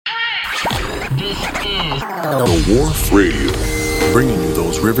The Wharf Radio, bringing you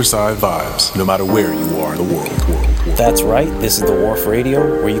those riverside vibes, no matter where you are in the world. That's right, this is the Wharf Radio,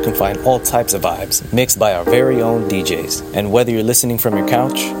 where you can find all types of vibes, mixed by our very own DJs. And whether you're listening from your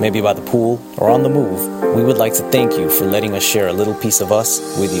couch, maybe by the pool, or on the move, we would like to thank you for letting us share a little piece of us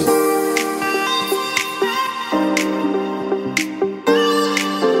with you.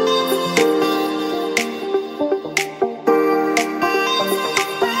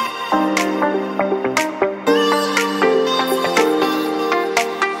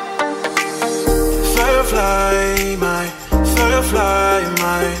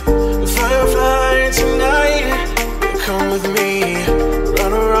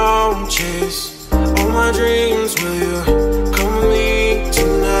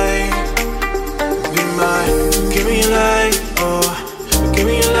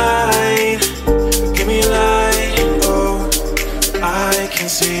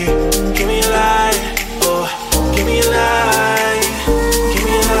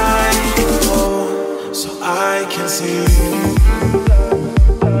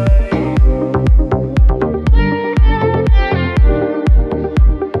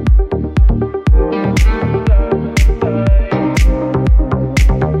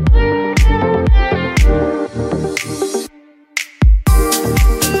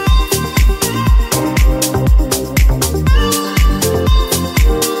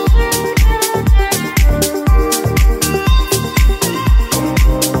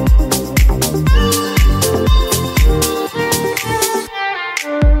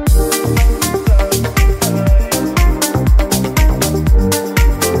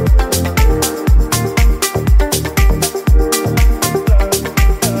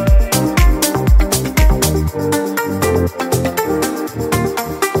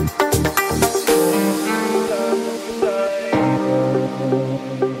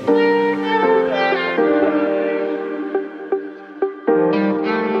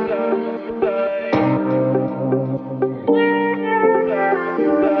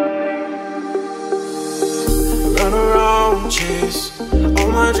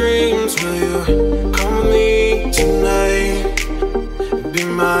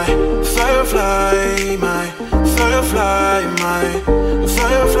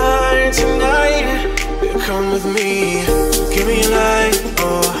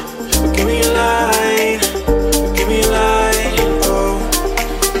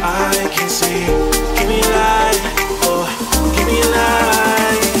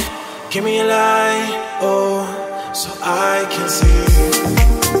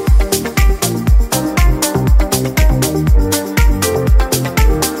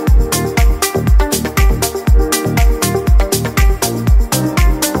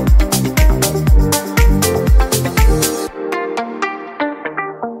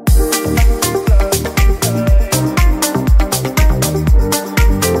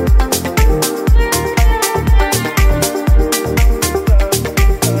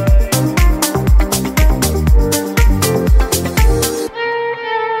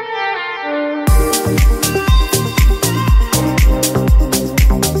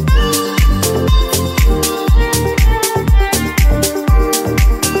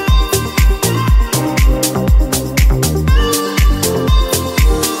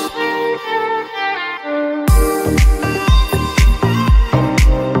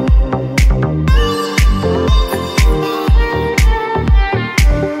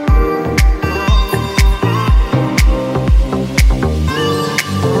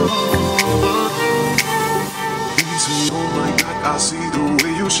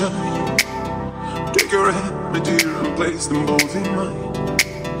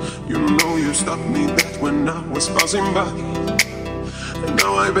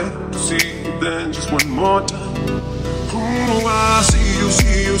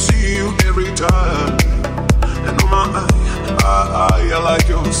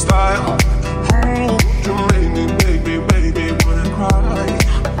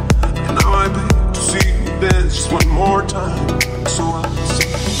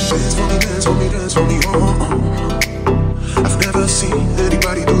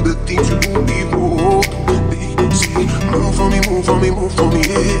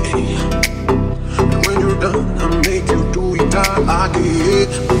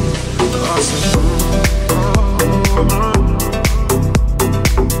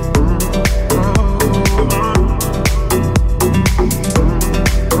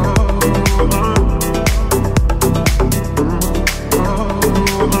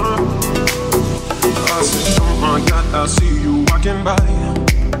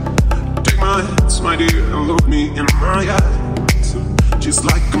 my dear, and look me in my eyes. Just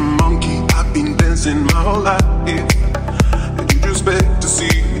like a monkey, I been dancing my whole life. And you just beg to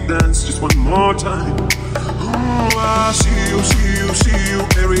see me dance just one more time. I see you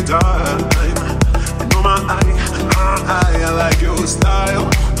every time. You know my eye, I like your style.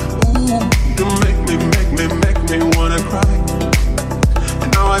 Ooh, you make me wanna cry.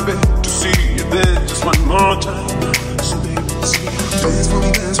 And now I beg to see you dance just one more time. So baby, see, dance for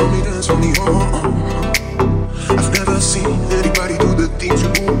me, dance for me, dance for me, oh. I've never seen anybody do the things you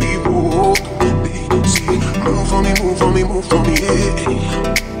do before. Baby, see, move for me, move for me, move for me,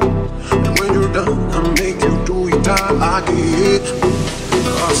 yeah. And when you're done, I'll make you do it again.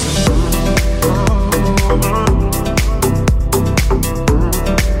 I said,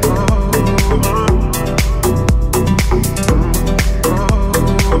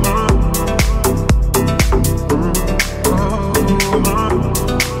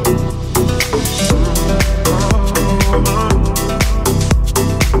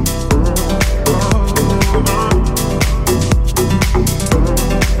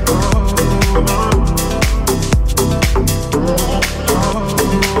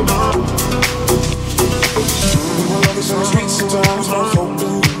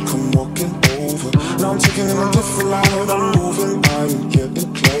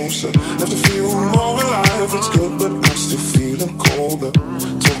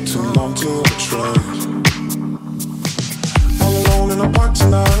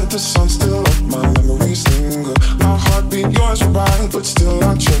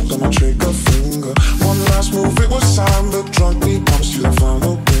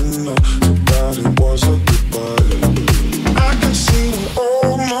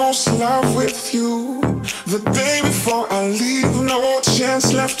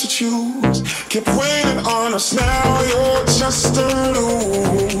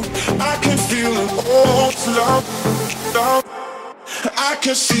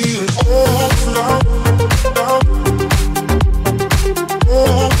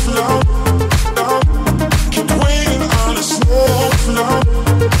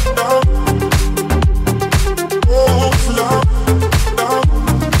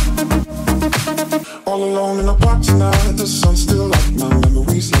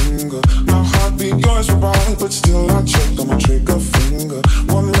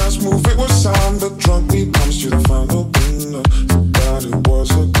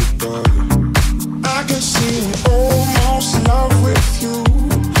 almost love with you.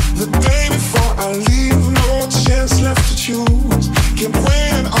 The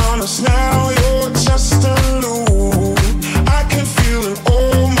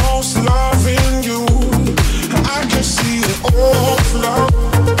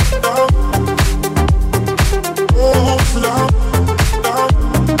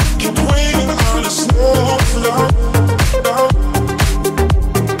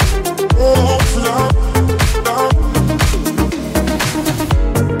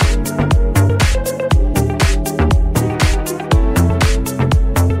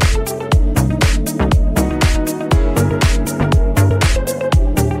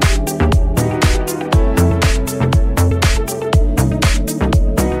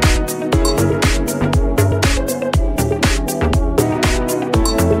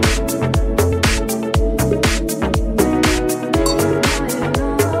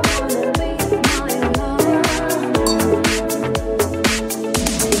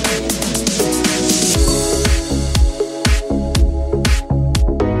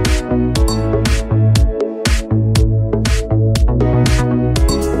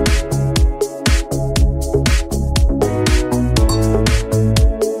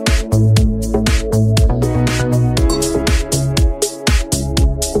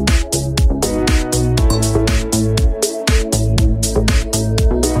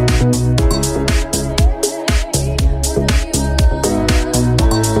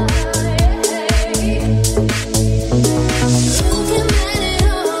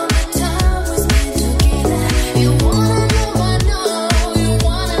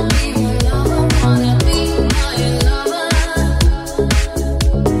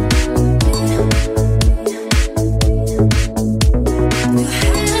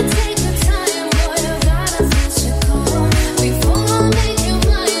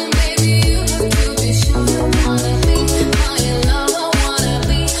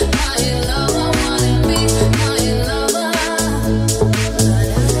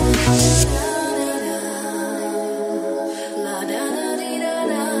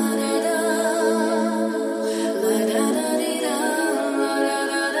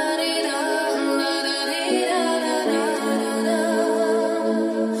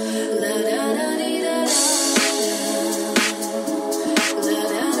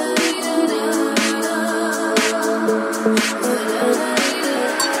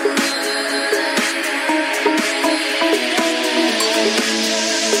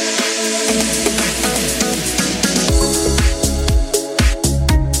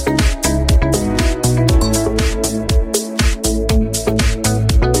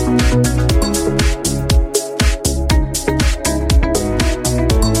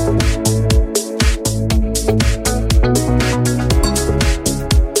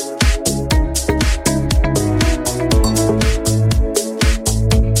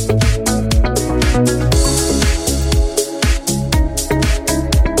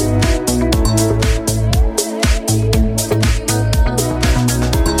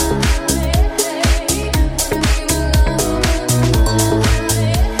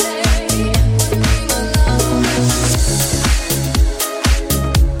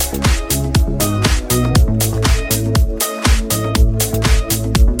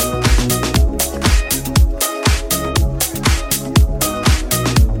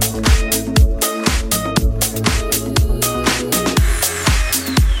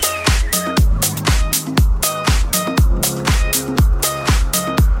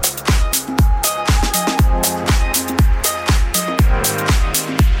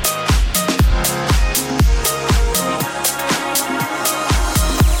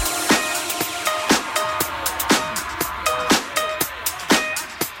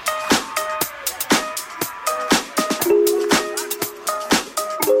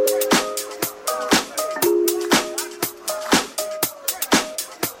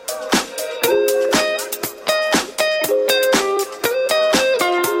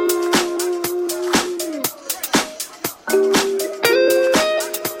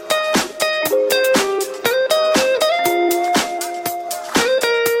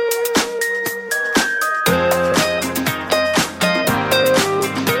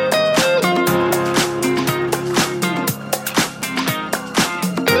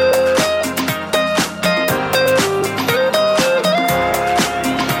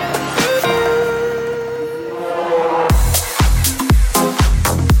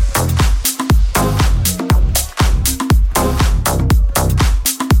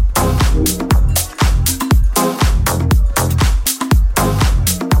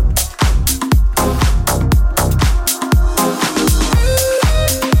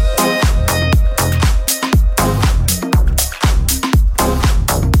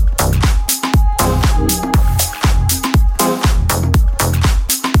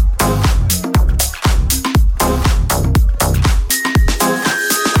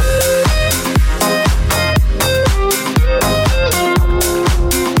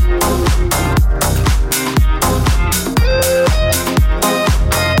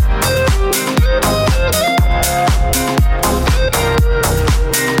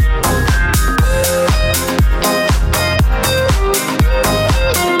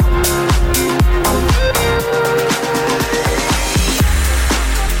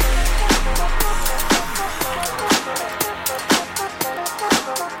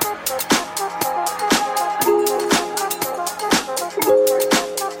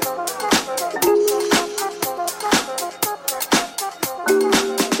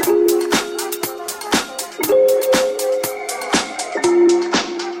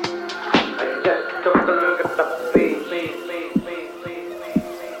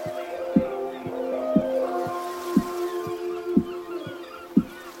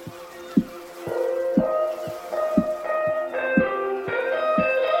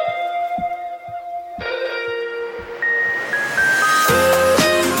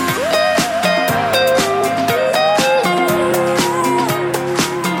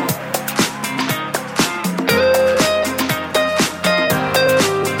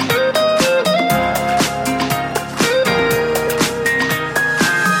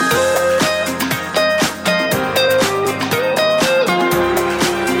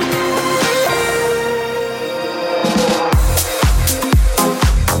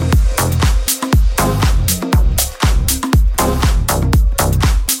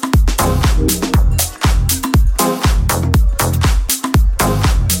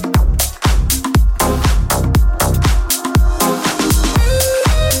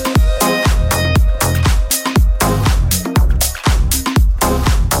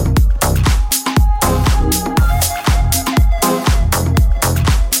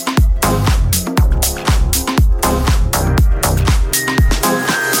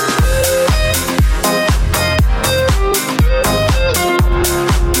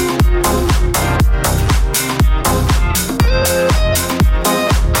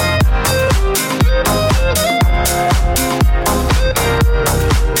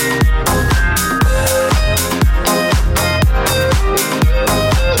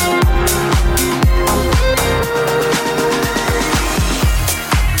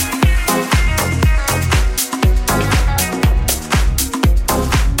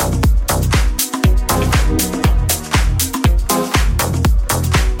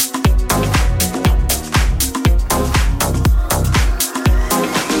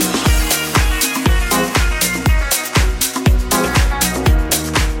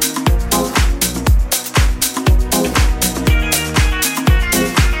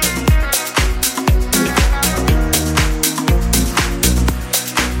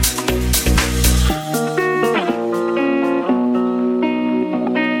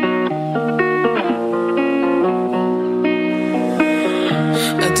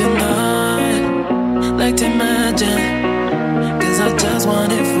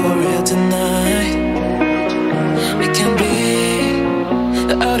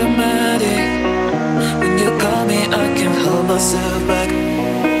myself back.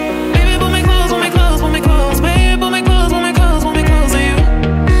 Baby, pull me close, pull me close, pull me close. Baby, pull me close, pull me close, pull me close to you.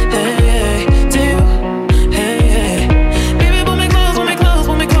 Hey, hey, to you. Hey, hey. Baby, pull me close, pull me close,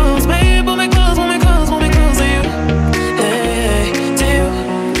 pull me close. Baby, pull me close, pull me close, pull me close to you. Hey, hey, to you.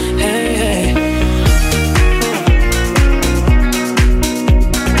 Hey, hey.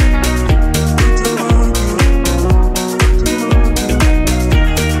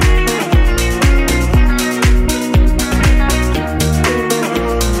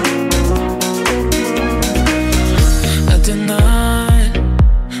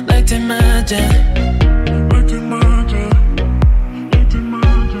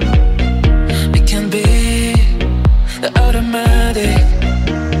 It can be the automatic.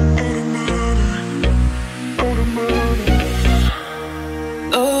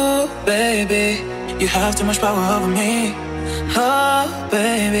 Oh, baby, you have too much power over me. Oh,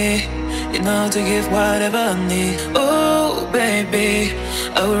 baby, you know to give whatever I need. Oh, baby,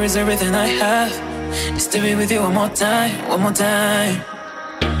 I will risk everything I have just to be with you one more time, one more time.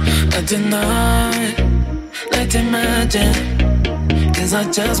 I do not like to imagine, 'cause I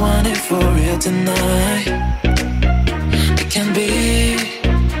just want it for real tonight. It can be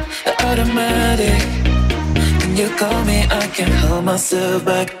automatic. When you call me, I can't hold myself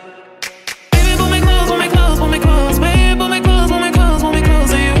back. Baby, pull me close, pull me close, pull me close. Baby, pull me close, pull me close, pull me close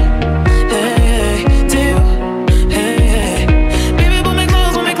to you. Hey, hey, to you. Hey, hey. Baby, pull me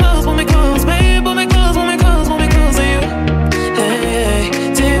close, pull me close, pull me close. Baby, pull me close, pull me close, pull me close to you. Hey, hey,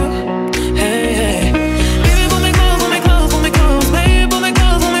 to you. Hey, hey. Baby, pull me close, pull me close, pull me close. Baby, pull me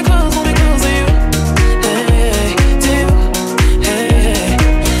close, pull me close, pull me close to you. Hey, hey, to you. Hey, hey.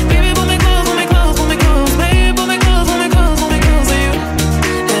 Baby, pull me close, pull me close, pull me close. Baby, pull me close, pull me close, pull me close to you.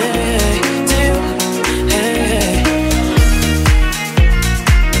 Hey,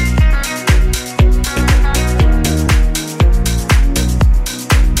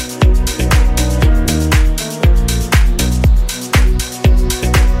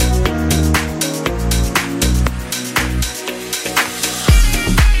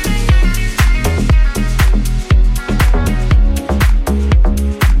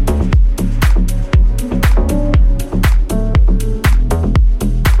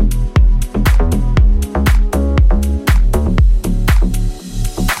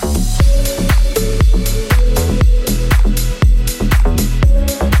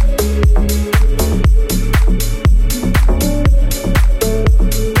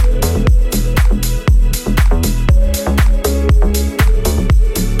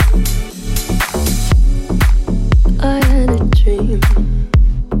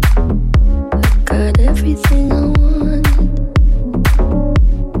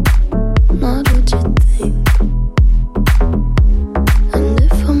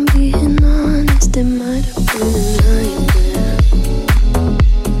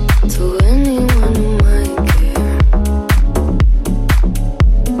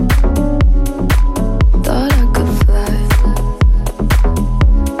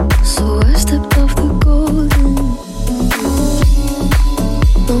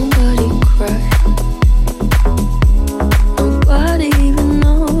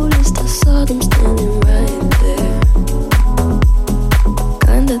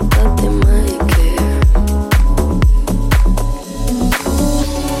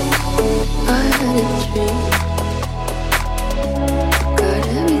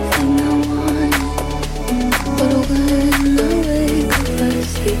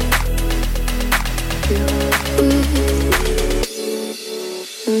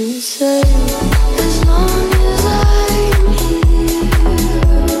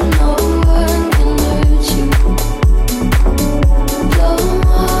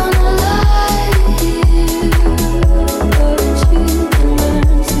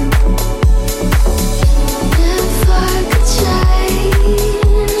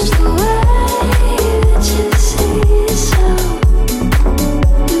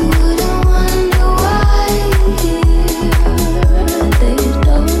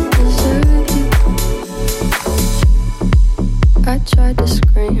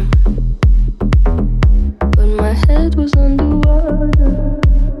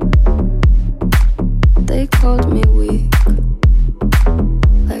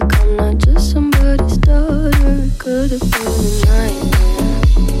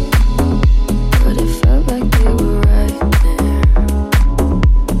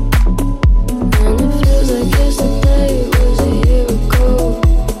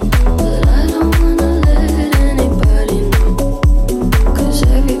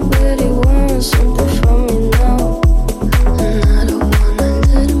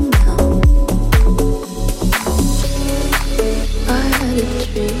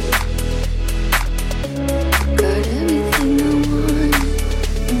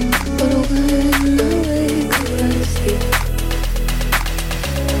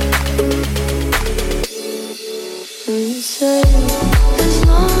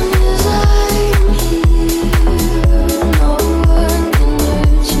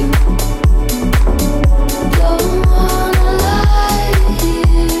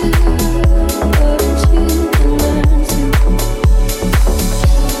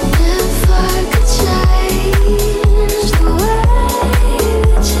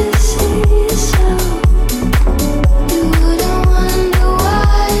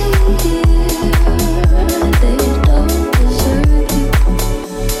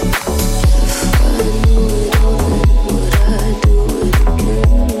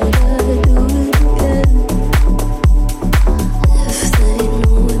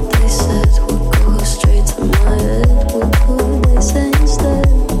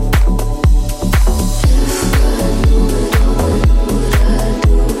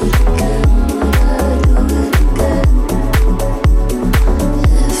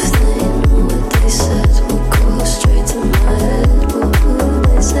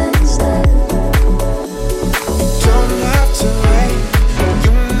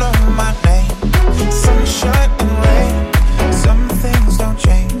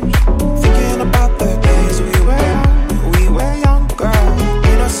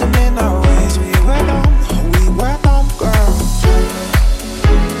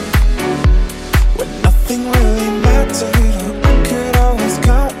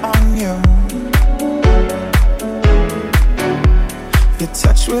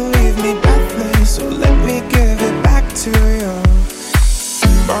 will leave me breathless, so let me give it back to you.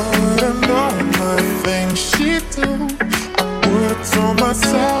 I would've known my things she'd do. I would've told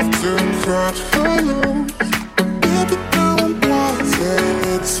myself to cut her loose. Baby, now I'm wise,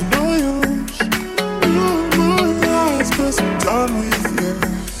 it's no use. You my eyes, 'cause I'm done with you.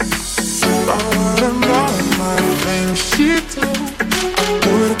 I would've known my things she'd do. I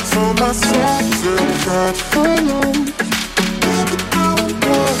would've told myself to cut her loose. Baby, now I'm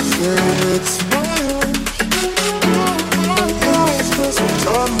wise, it's no use. You my eyes, 'cause I'm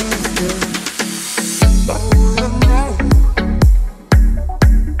done with you. I would've known.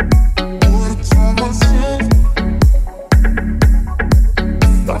 Would've told myself.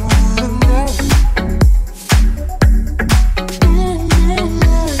 I would've known. You my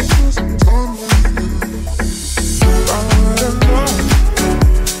eyes, 'cause I'm done with you. I would've known.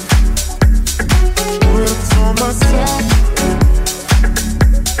 Would've told myself.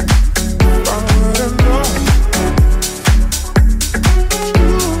 I would've known.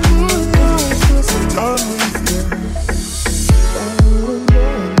 You my eyes, 'cause I'm done with you. I would've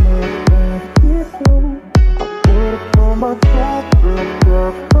known. Would've told myself to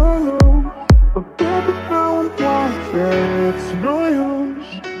cut her loose. But baby, now I'm wise, yeah, it's no use.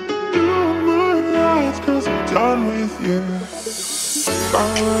 You my eyes, 'cause I'm done with you. I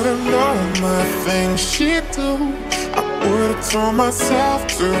would've known my things she'd do. I would've told myself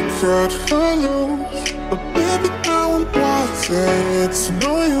to cut her loose. But baby, now I'm wise, yeah, it's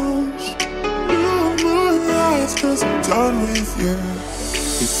no use. You my eyes, 'cause I'm done with you.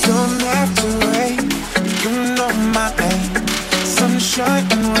 You don't have to wait, you know my name. Sunshine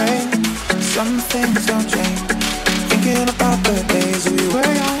and rain, some things don't change. Thinking about the days we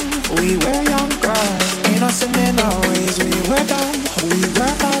were young, innocent in our ways. We were dumb,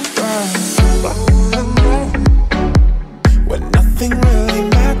 girls. I would've known. When nothing really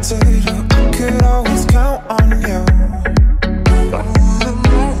mattered, I could always count on you. I would've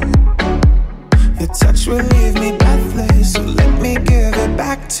known. Your touch will leave me breathless, so let me give it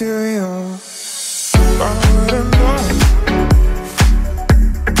back to you. I would've known.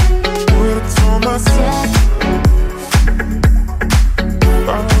 Would've told myself.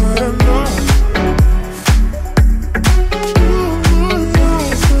 I would've known. You my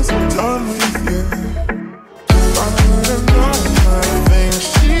eyes, 'cause I'm done with you. I would've known my things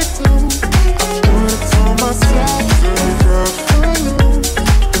she'd do. I would've told myself to cut her loose.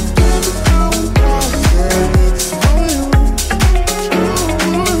 Baby, now I'm wise, yeah, it's no use. You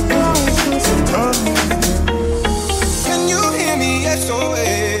my eyes, 'cause I'm done with you. Can you hear me? SOS.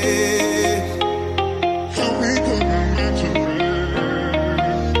 Help me put my mind to rest.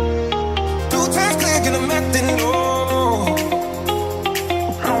 2 times click and I'm acting low.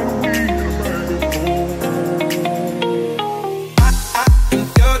 How do we get back and forth?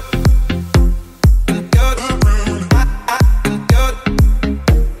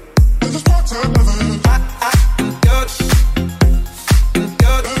 This is part-time loving.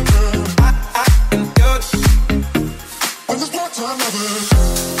 This is part-time loving.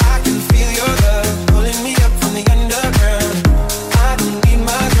 I can feel your love pulling me up from the underground. I don't need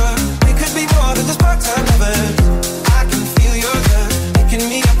my drug. We could be more than just part-time lovers. I can feel your love picking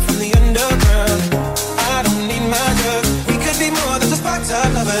me up from the underground. I don't need my drug. We could be more than just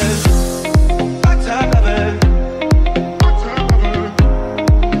part-time lovers. Part-time lovers. Part-time loving.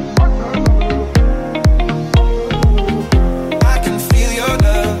 Part-time loving. I can feel your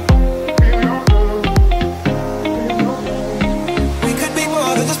love. Feel your love. We could be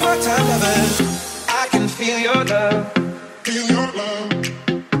more than just part-time lovers. I can feel your love. Feel your love.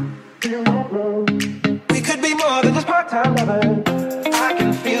 Feel your love. We could be more than just part-time lovers. I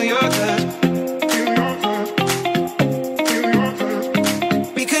can feel your touch. Feel your love. Feel your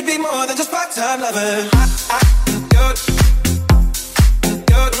love. We could be more than just part-time lovers.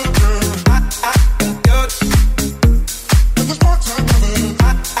 This is part-time loving.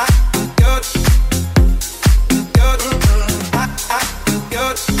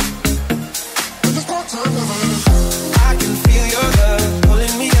 This is part-time loving. I can feel your love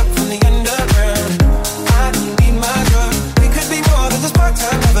pulling me up from the underground. I don't need my drug. We could be more than just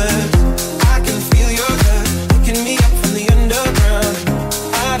part-time lovers. I can feel your love picking me up from the underground.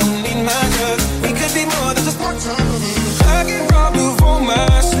 I don't need my drug. We could be more than just Part-time loving. I get robbed before my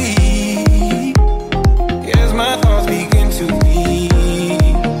sleep. As my thoughts begin to leave.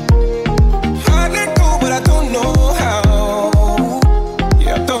 I let go, but I don't know how.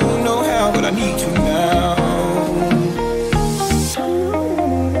 Yeah, I don't know how, but I need you now.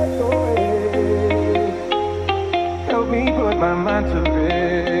 Help me put my mind to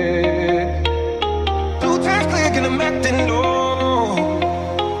rest. 2 times click and I'm acting low.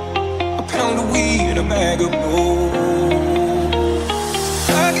 vagabond.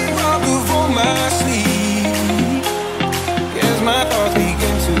 I get robbed of all my sleep as my thoughts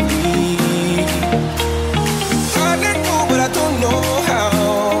begin to bleed. I let go, but I don't know how.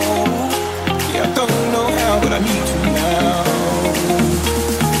 Yeah, I don't know how, but I need to now.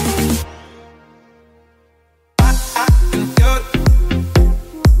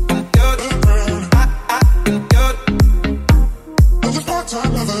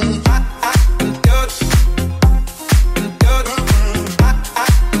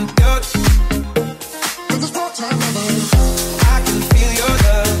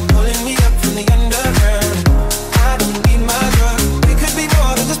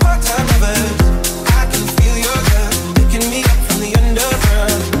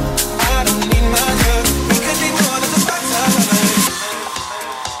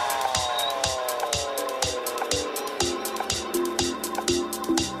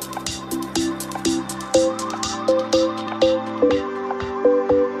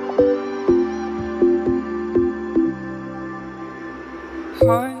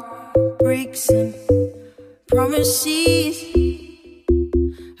 Heartbreaks and promises,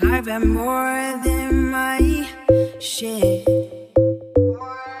 I've had more than my share.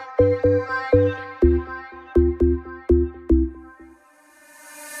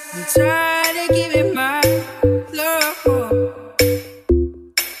 I'm tired of giving my love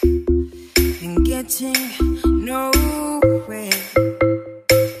and getting nowhere.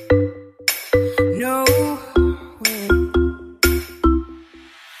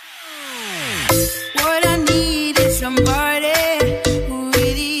 What I need is somebody who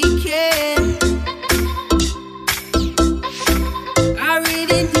really cares. I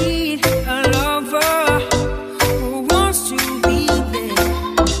really need a lover who wants to be there.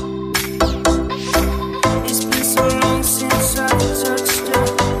 It's been so long since I've touched a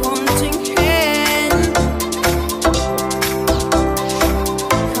wanting hand.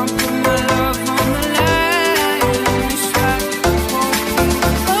 Come put my love on the line. Try to hold you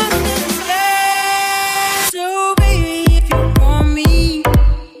understand. So baby, if you want me,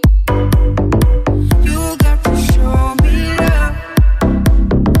 you got to show me love.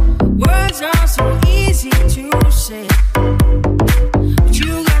 Words are so easy to say, but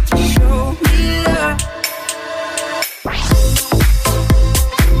you got to show me love.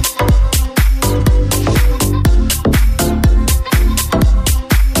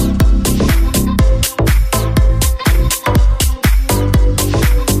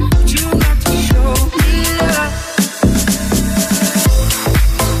 But you got to show me love.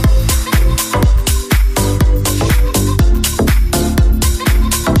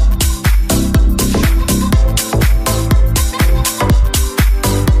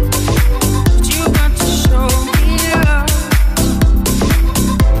 But you got to show me love.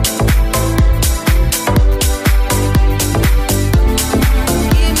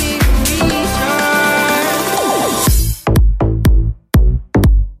 Give me a reason.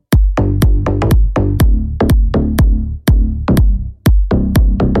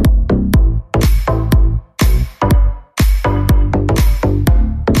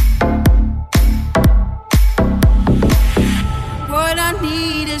 What I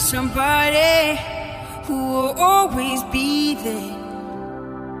need is somebody who will always be there.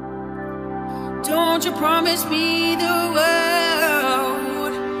 Don't you promise me the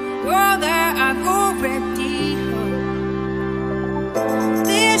world, all that I've already heard.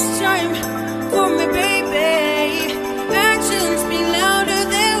 This time, for me, baby, actions speak louder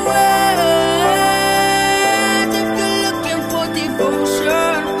than words. If you're looking for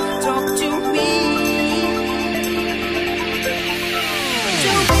devotion, talk to me.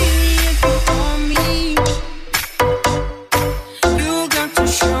 So baby, if you want me, you got to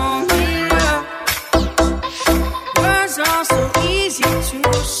show me love. Words are so easy to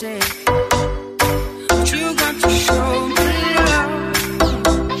say, but you got to show me love.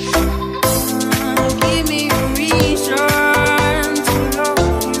 Give me a reason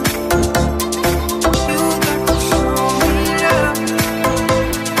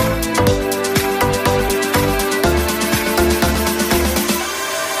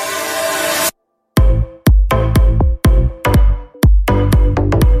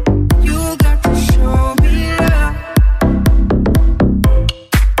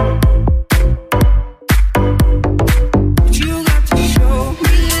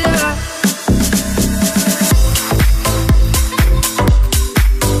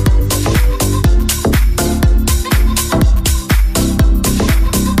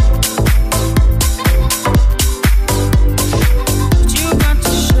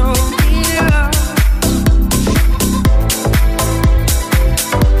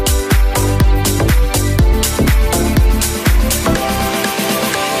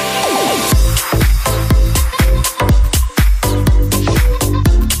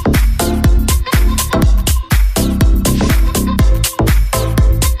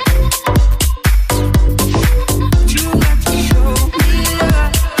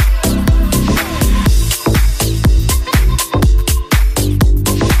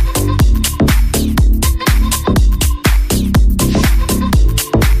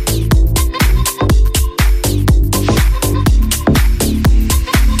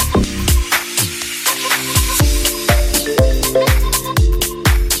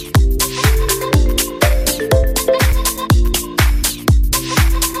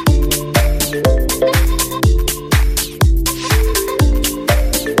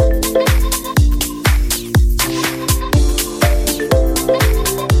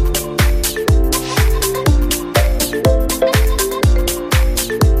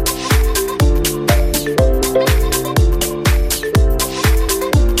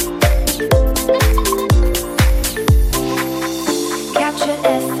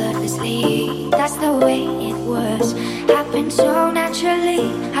effortlessly. That's the way it was. Happened so naturally.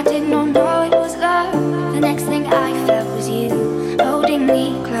 I did not know it was love. The next thing I felt was you holding me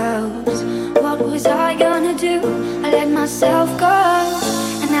close. What was I gonna do? I let myself go.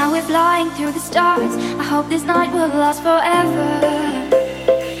 And now we're flying through the stars. I hope this night will last forever.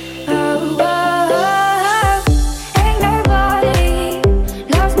 Oh, oh, oh. Ain't nobody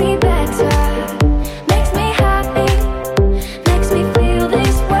loves me better. Makes me happy, makes me feel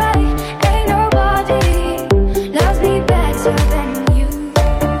this way. Ain't nobody loves me better than you.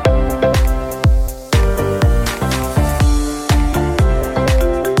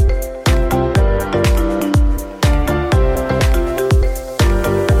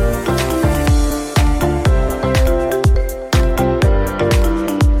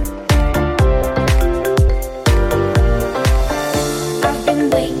 I've been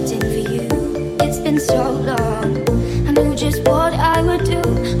waiting for you. It's been so long. I knew just what I would do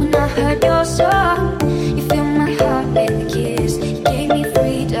when I heard your song. You filled my heart with a kiss. You gave me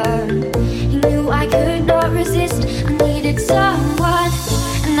freedom. You knew I could not resist. I needed someone.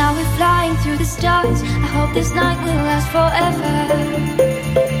 And now we're flying through the stars. I hope this night will last forever.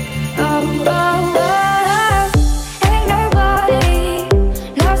 Oh, oh, oh. Ain't nobody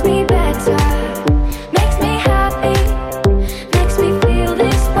loves me better. Makes me happy, makes me feel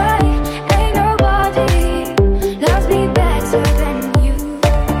this way. Ain't nobody loves me better than you.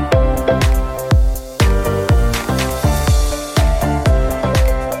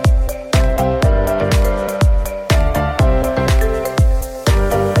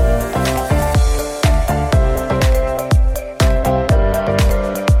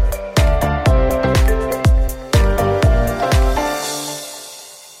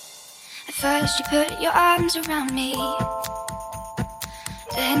 At first you put your arms around me,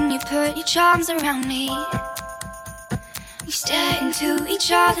 then you put your charms around me. We stare into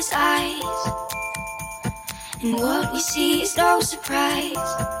each other's eyes, and what we see is no surprise.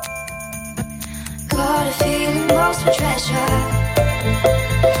 Got a feeling lost for treasure,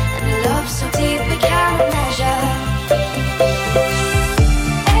 and a love so deep we cannot measure.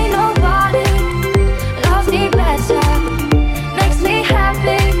 Ain't nobody loves me better. Makes me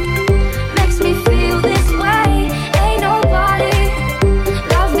happy, makes me feel this way. Ain't nobody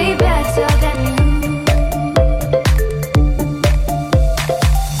loves me better than you.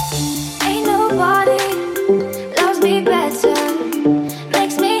 Ain't nobody loves me better.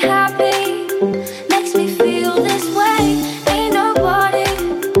 Makes me happy, makes me feel this way. Ain't nobody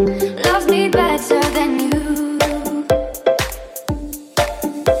loves me better than you.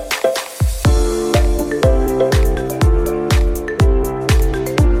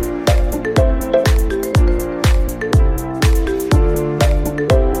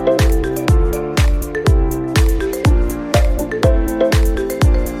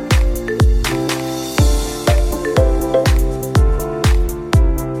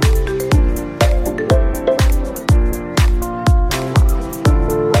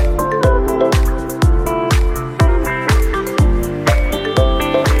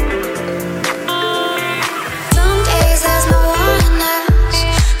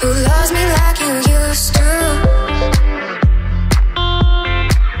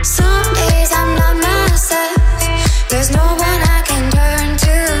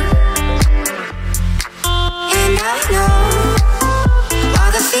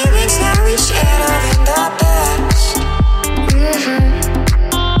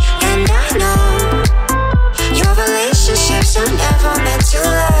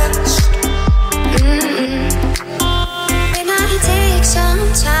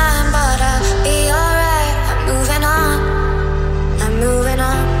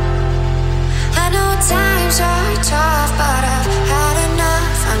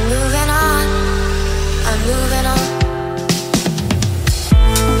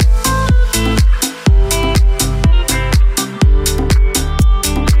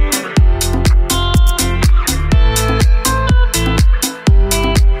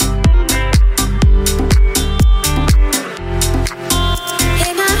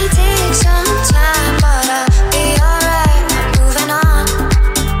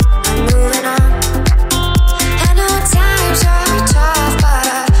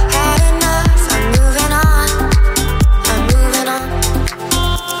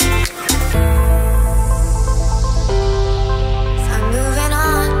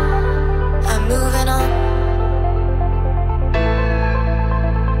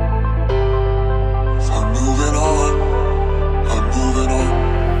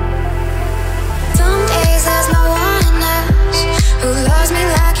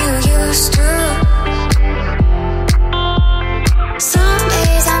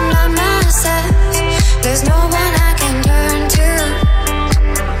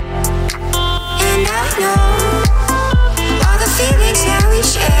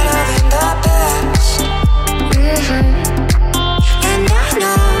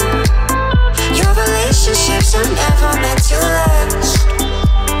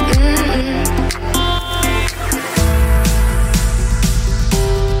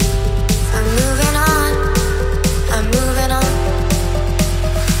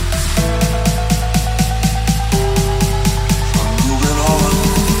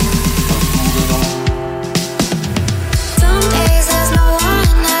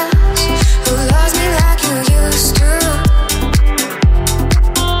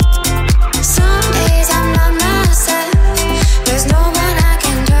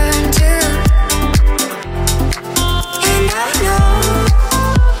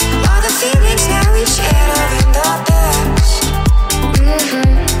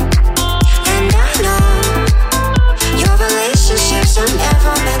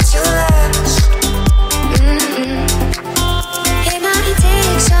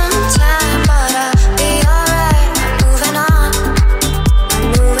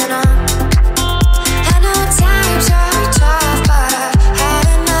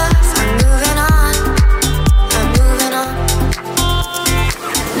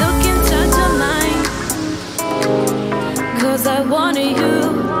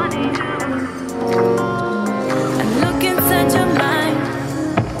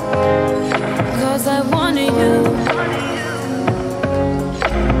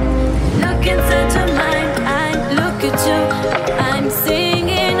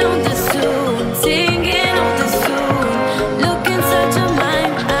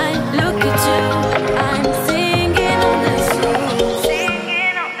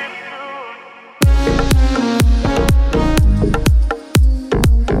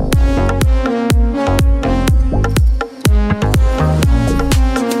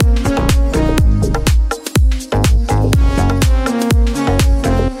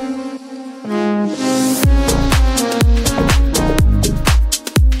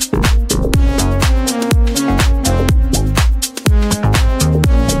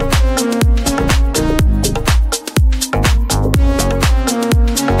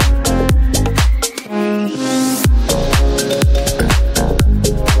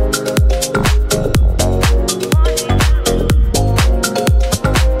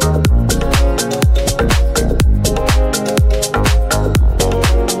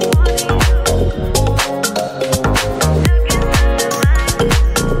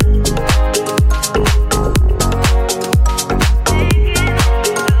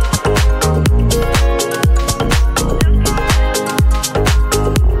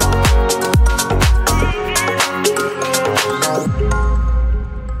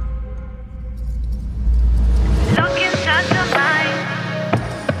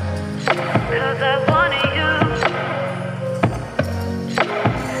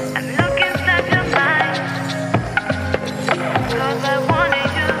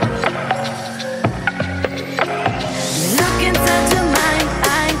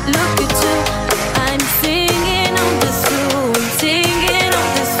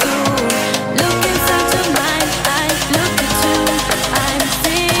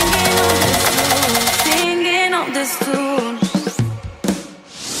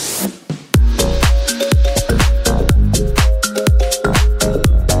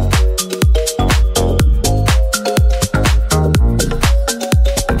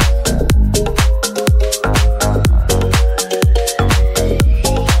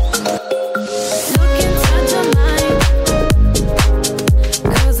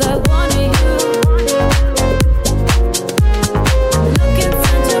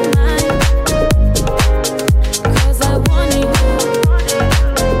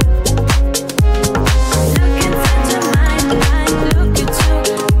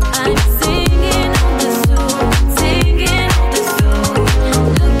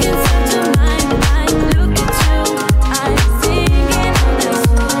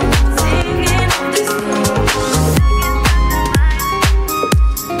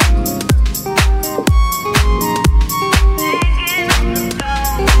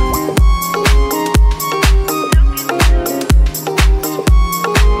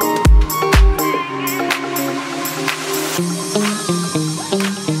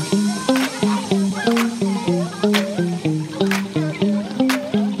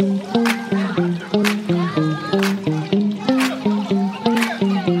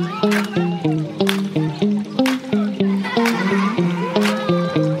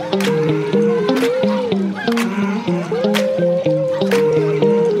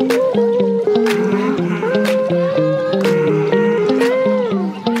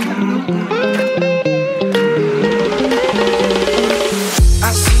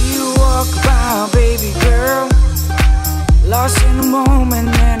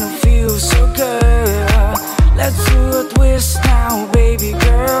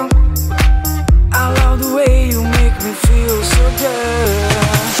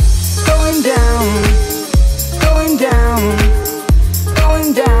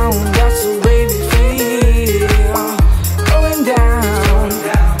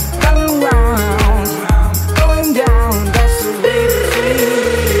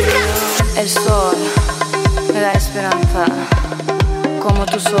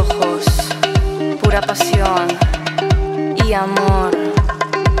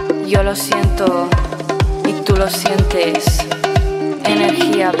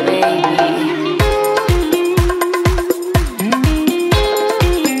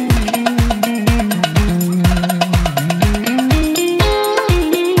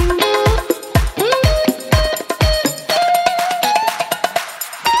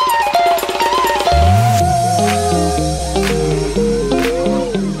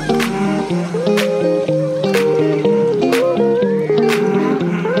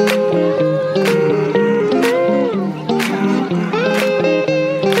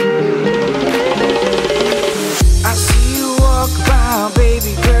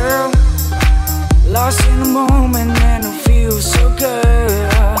 lost in the moment and it feels so good.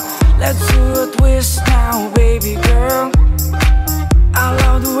 Let's do a twist now, baby girl. I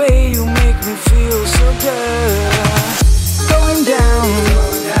love the way you make me feel so good. Going down,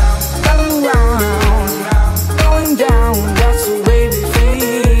 going round, going down, that's the way we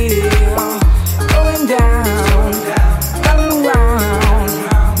feel. Going down, going round,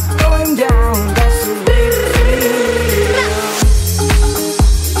 going down, that's the way we feel.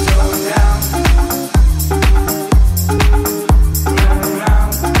 Going down, going round,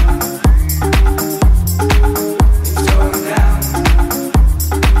 it's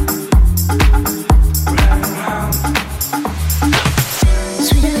going down, round, round.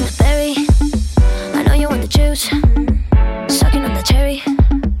 Sweeter than the berry, I know you want the juice. Sucking on the cherry,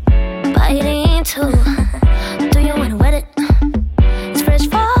 biting too. Do you wanna wet it? It's fresh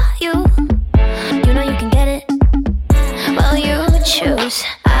for you. You know you can get it. Well, you choose.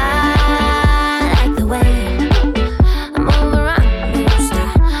 I like the way I move around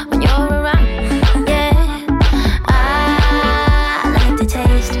when you're around. Yeah, I like the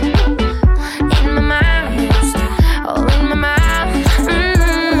taste in my mouth, oh in my mouth.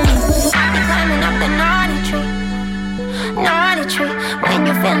 I've been climbing up the naughty tree when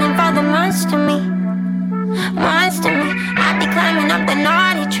you're feeling for the monster me. I'd be climbing up the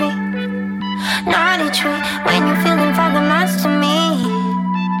naughty tree when you're feeling for the monster me.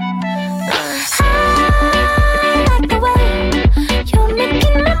 I like the way you're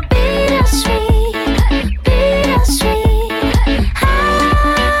making my bittersweet. I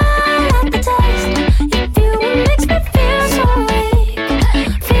like the taste if you makes me feel so weak,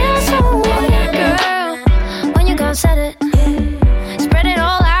 girl. When you gon' set it, spread it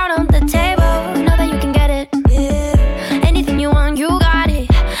all out on the table. Know that you can get it. Anything you want, you got it.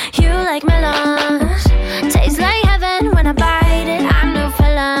 You like melons, tastes like heaven when I bite it. I'm no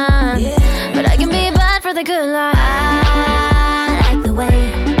felon, but I can be bad for the good life. I like the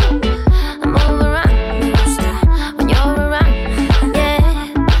way I move around when you're around. Yeah,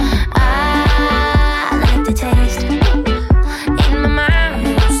 I like the taste in my mouth,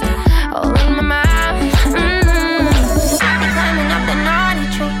 oh in my mouth. I've been climbing up the naughty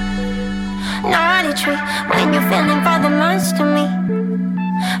tree when you're feeling for the monster me.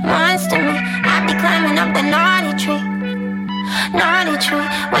 I'd be climbing up the naughty tree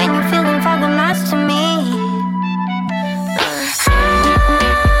when you're feeling for the monster me. I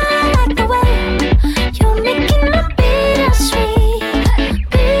like the way you're making my bittersweet.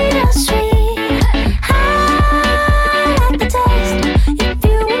 I like the taste if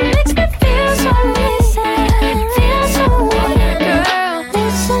you makes me feel so girl.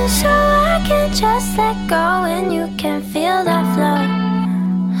 Listen so I can just let go and you can feel the flow.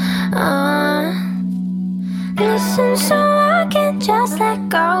 Listen so I can just let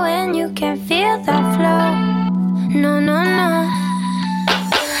go and you can feel the flow. No, no, no.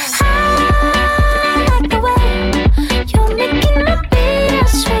 I like the way you're making my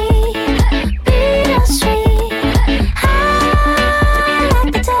bittersweet. I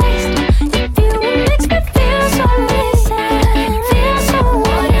like the taste if you makes me feel so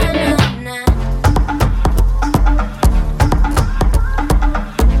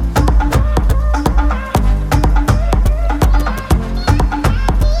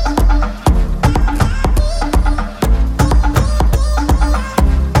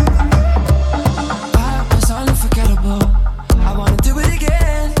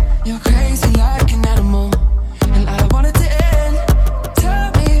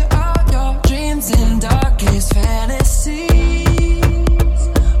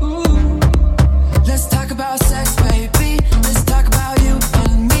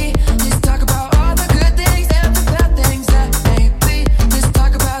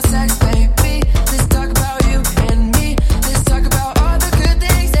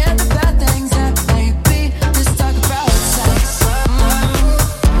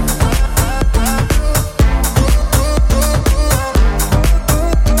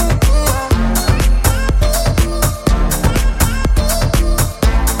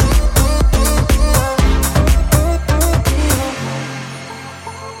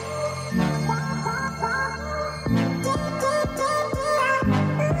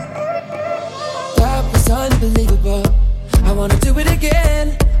unbelievable. I wanna do it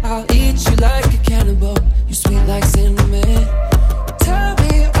again. I'll eat you like a cannibal. You're sweet like cinnamon. Tell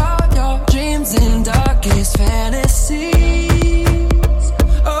me all your dreams and darkest fantasies.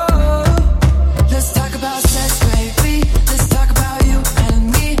 Oh, let's talk about sex, baby. Let's talk about you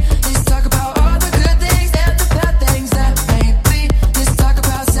and me. Let's talk about all the good things and the bad things that may be. Let's talk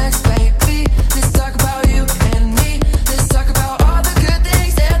about sex, baby. Let's talk about you and me. Let's talk about all the good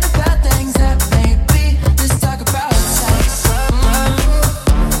things and the bad things that may be.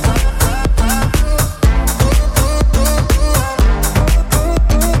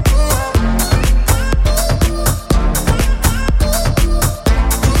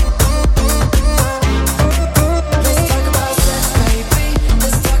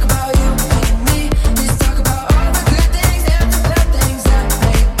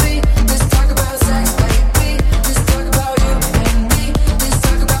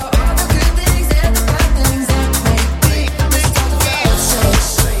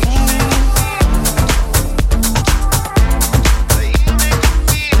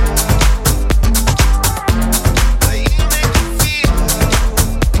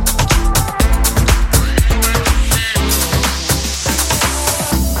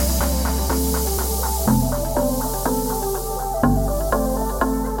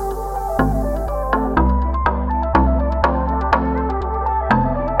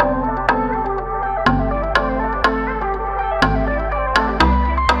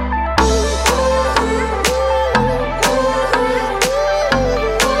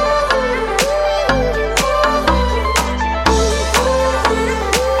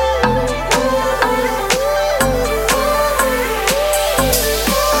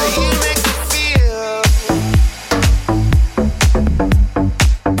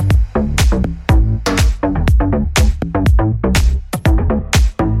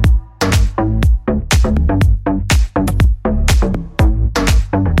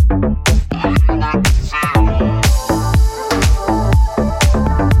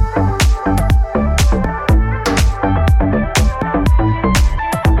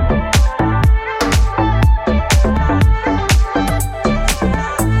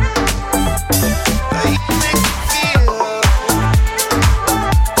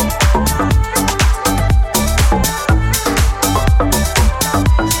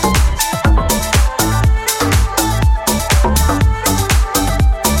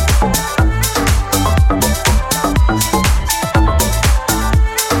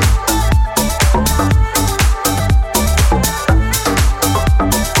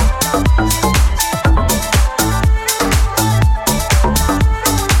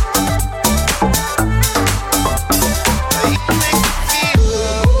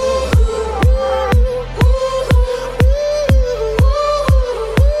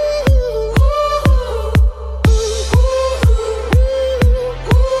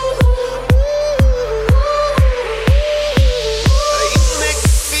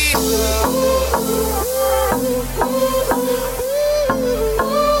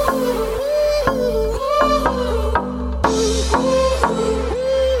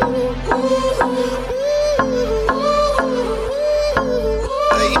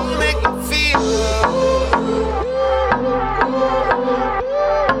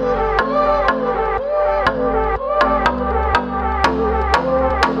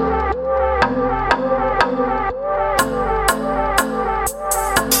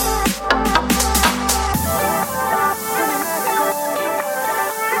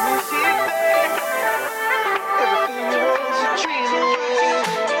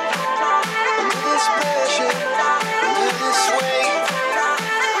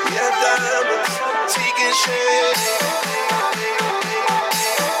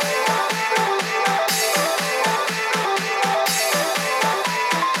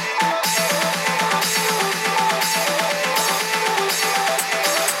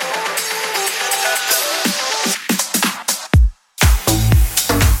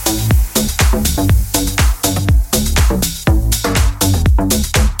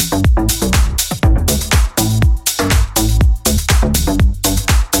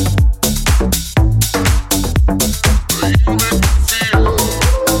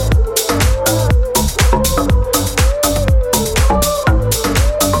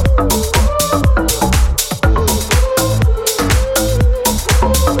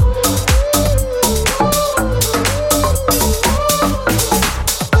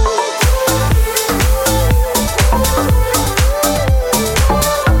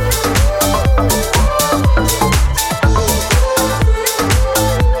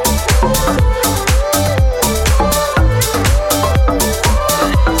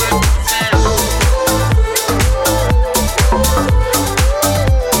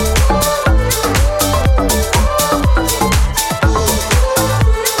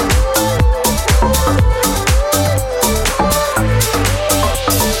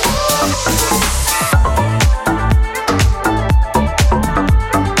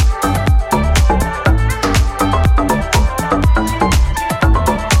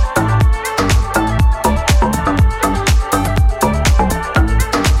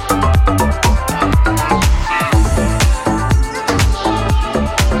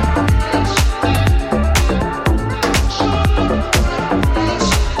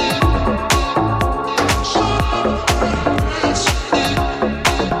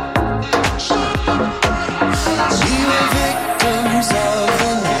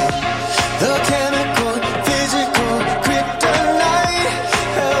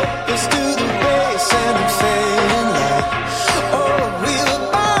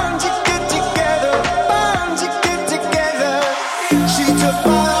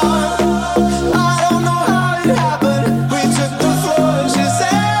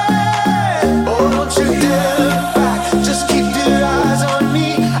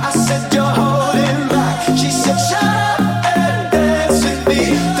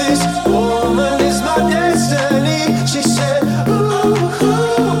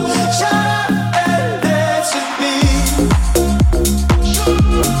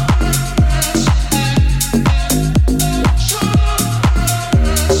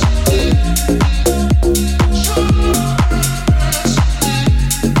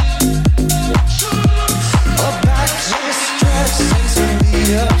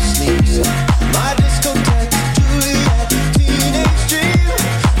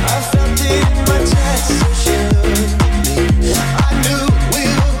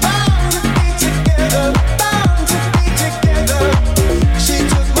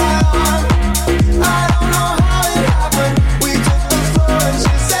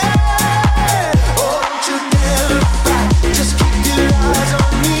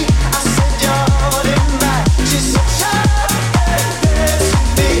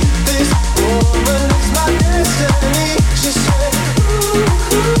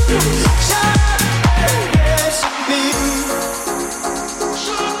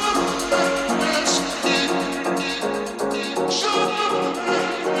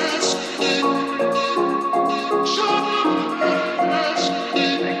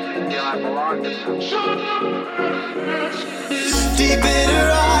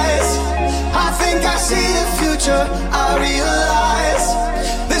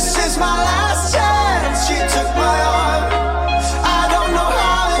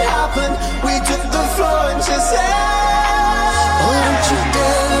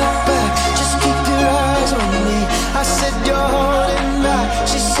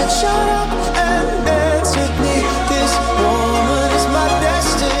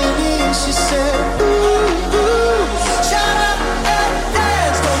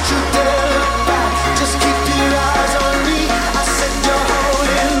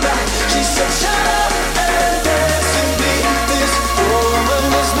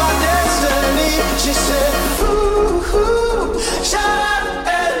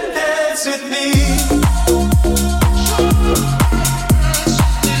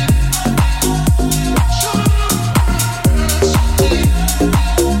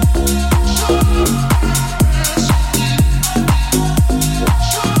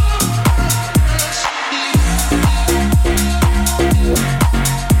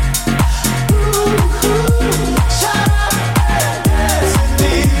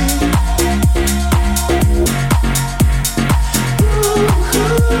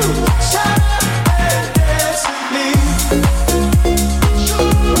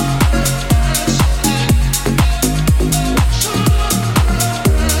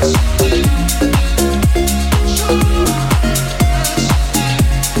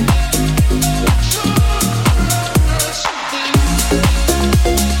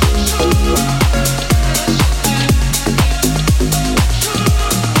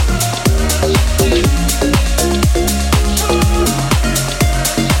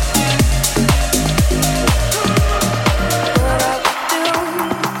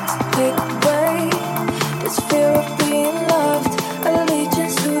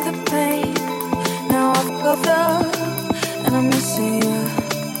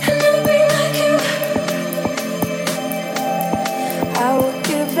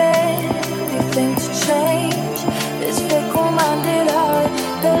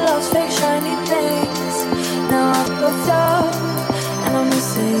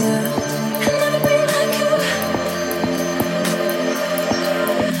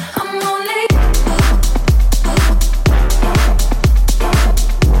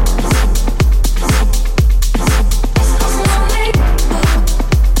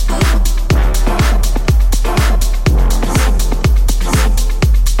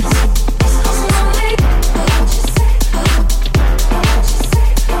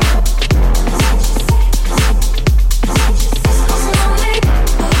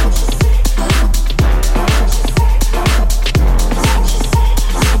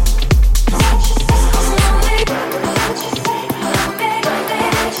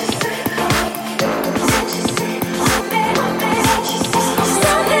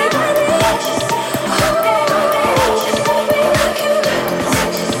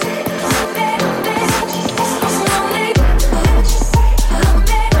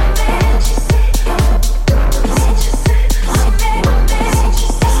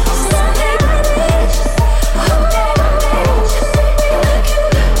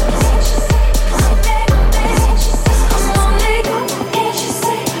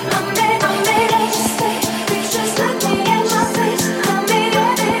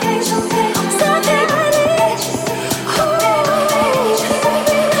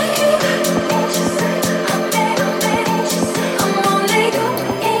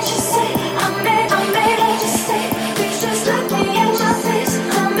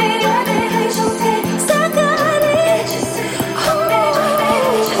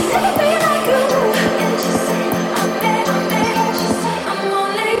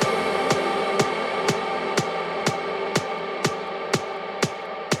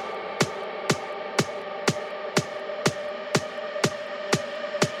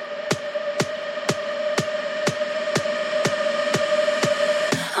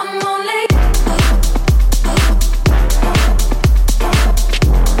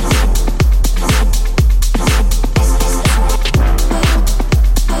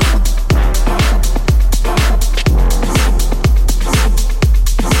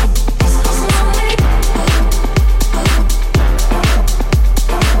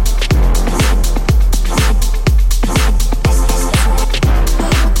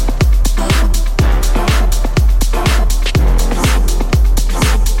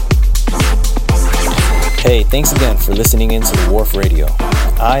 Hey, thanks again for listening in to the Wharf Radio.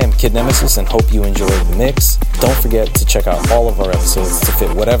 I am Kid Nemesis and hope you enjoyed the mix. Don't forget to check out all of our episodes to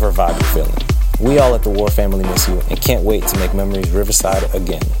fit whatever vibe you're feeling. We all at the Wharf family miss you and can't wait to make memories riverside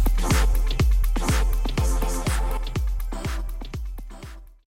again.